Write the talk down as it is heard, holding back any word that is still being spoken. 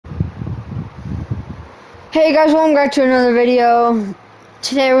Hey guys, welcome back to another video.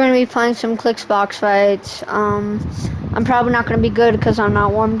 Today we're going to be playing some Clix box fights. I'm probably not going to be good because I'm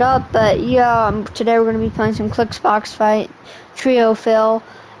not warmed up, but yeah, today we're going to be playing some Clix box fight, trio fill,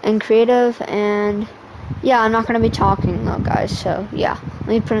 and creative, and yeah, I'm not going to be talking though, guys, so yeah, let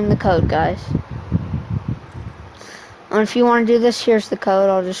me put in the code, guys. And if you want to do this, here's the code.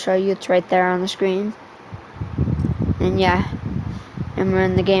 I'll just show you. It's right there on the screen. And yeah, and we're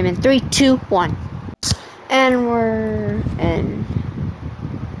in the game in 3, 2, 1. And we're in.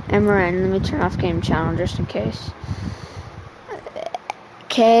 And we're in. Let me turn off game channel just in case.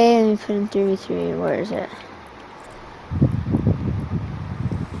 Okay, let me put in 3v3. Where is it?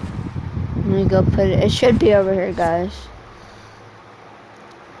 Let me go put it. It should be over here, guys.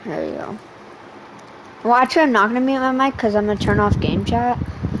 There we go. Well, actually, I'm not going to mute my mic because I'm going to turn off game chat.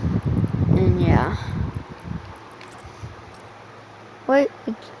 And yeah. Wait,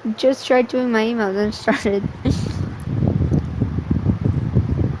 it just tried doing my email, then it started.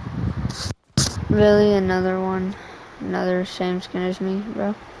 Really? Another one? Another same skin as me,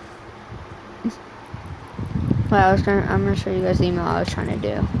 bro? Well, I'm gonna show you guys the email I was trying to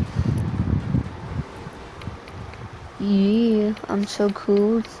do. Yeah, I'm so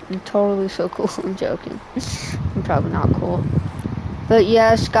cool. I'm totally so cool. I'm joking. I'm probably not cool. But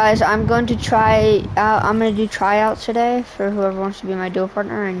yes, guys, I'm going to try out. I'm gonna do tryouts today for whoever wants to be my duo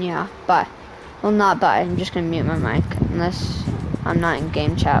partner. And yeah, bye. Well, not bye. I'm just gonna mute my mic unless I'm not in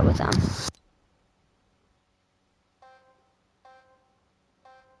game chat with them.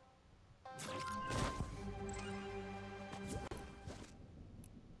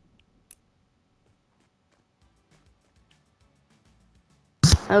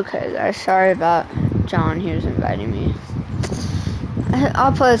 Okay, guys. Sorry about John. He was inviting me.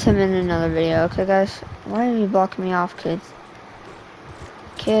 I'll play with him in another video. Okay, guys. Why are you blocking me off, kid?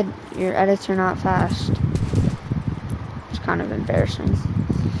 Kid, your edits are not fast. It's kind of embarrassing.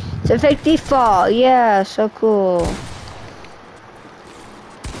 It's a fake default. Yeah, so cool.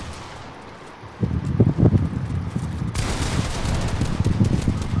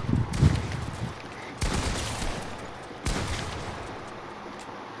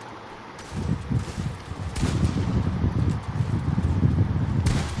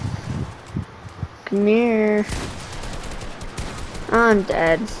 Come here. I'm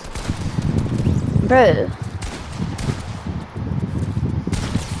dead. Bro.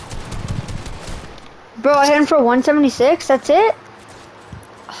 Bro, I hit him for 176? That's it?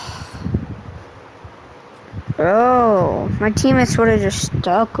 Bro, my teammates would have just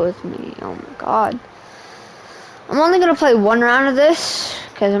stuck with me. Oh my god. I'm only gonna play one round of this,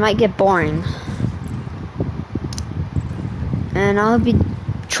 because it might get boring. And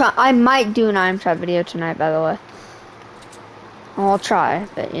I might do an I'm Trap video tonight, by the way. I'll try,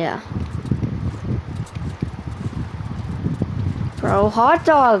 but yeah. Bro, hot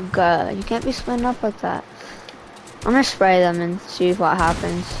dog, you can't be splitting up like that. I'm gonna spray them and see what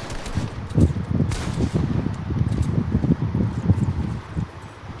happens.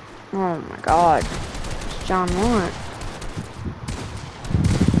 Oh my god. What's John want?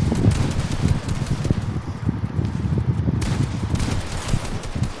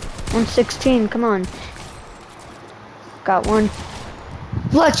 $116, come on. Got one.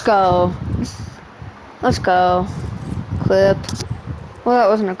 Let's go. Let's go. Clip. Well, that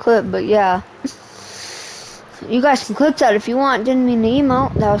wasn't a clip, but yeah. You guys can clip that if you want. Didn't mean to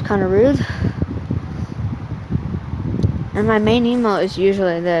emote. That was kind of rude. And my main emote is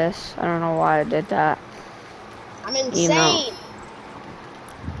usually this. I don't know why I did that. I'm insane.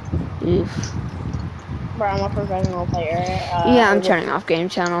 Oof. Bro, I'm a professional player. Yeah, I'm turning off game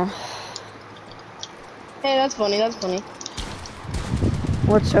channel. Hey, that's funny. That's funny.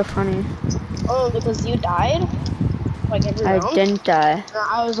 What's so funny? Oh, because you died? Like every round? I didn't die. No,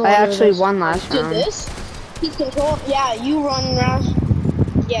 I actually won last round. Did this? He's control. Yeah, you run round.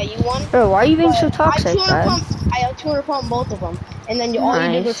 Yeah, you won. Bro, why are you being so toxic, guys? I 200 pump both of them, and then all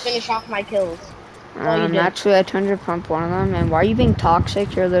you did was finish off my kills. Actually, I 200 pump one of them, and why are you being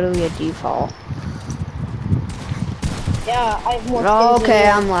toxic? You're literally a default. Yeah, I have more. Okay,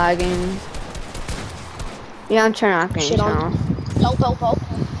 I'm lagging. Yeah, I'm turning off game channel.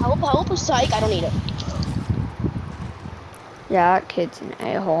 Help, psych, I don't need it. Yeah, that kid's an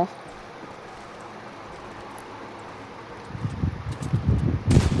a-hole.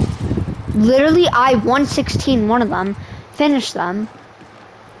 Literally, I 116 one of them, finished them,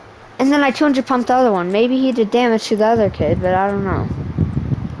 and then I 200 pumped the other one. Maybe he did damage to the other kid, but I don't know.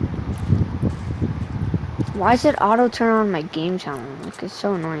 Why does it auto turn on my game channel? Like, it's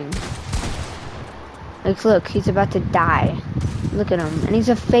so annoying. Like, look, he's about to die. Look at him, and he's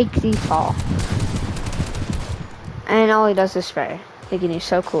a fake default. And all he does is spray. Thinking he's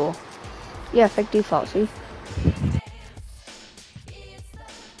so cool. Yeah, fake default, see?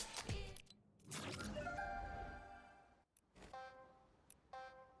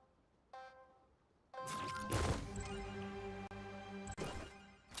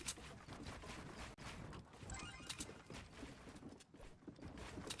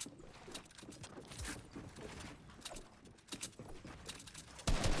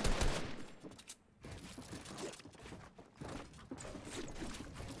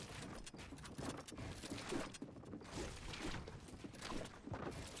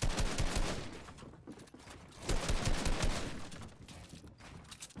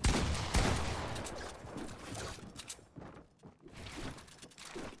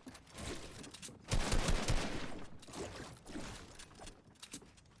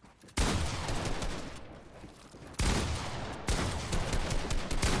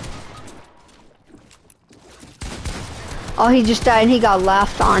 Oh, he just died and he got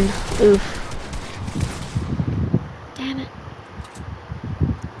laughed on. Oof. Damn it.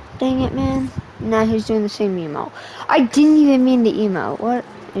 Dang it, man. Now he's doing the same emo. I didn't even mean the emo. What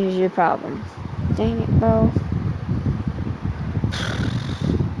is your problem? Dang it, bro.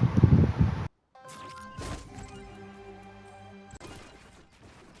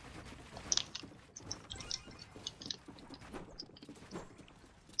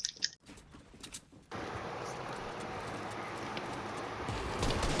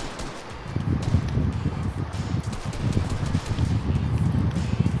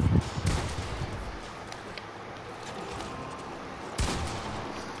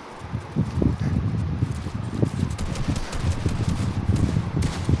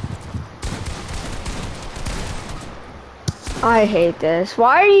 I hate this.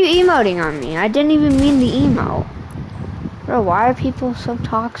 Why are you emoting on me? I didn't even mean the emo. Bro, why are people so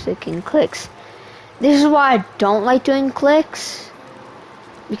toxic in Clix? This is why I don't like doing Clix.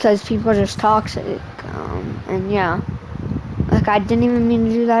 Because people are just toxic. And yeah. Like, I didn't even mean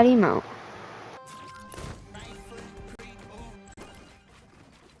to do that emote.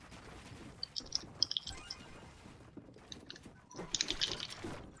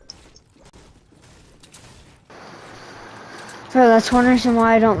 Bro, that's one reason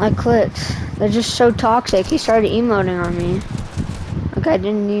why I don't like Clix. They're just so toxic. He started emoting on me. Like, I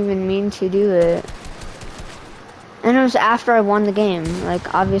didn't even mean to do it. And it was after I won the game.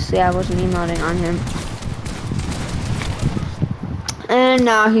 Like, obviously I wasn't emoting on him. And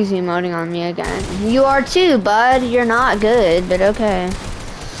now he's emoting on me again. You are too, bud. You're not good, but okay.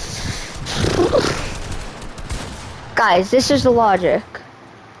 Guys, this is the logic.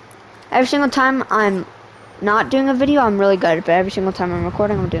 Every single time I'm not doing a video, I'm really good, but every single time I'm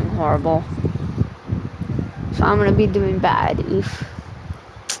recording, I'm doing horrible. So I'm gonna be doing bad. Oof.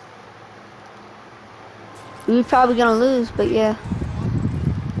 We're probably gonna lose, but yeah.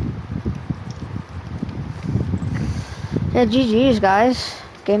 Yeah, GG's, guys.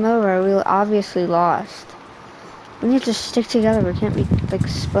 Game over. We obviously lost. We need to stick together. We can't be, like,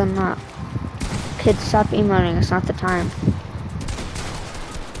 splitting up. Kids, stop emoting. It's not the time.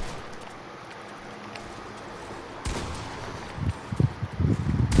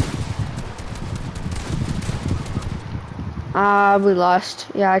 We lost.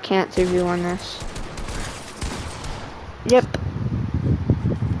 Yeah, I can't 3v1 this. Yep.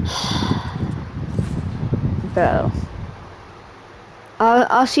 Bro.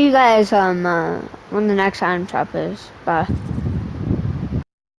 I'll see you guys when the next item shop is. Bye.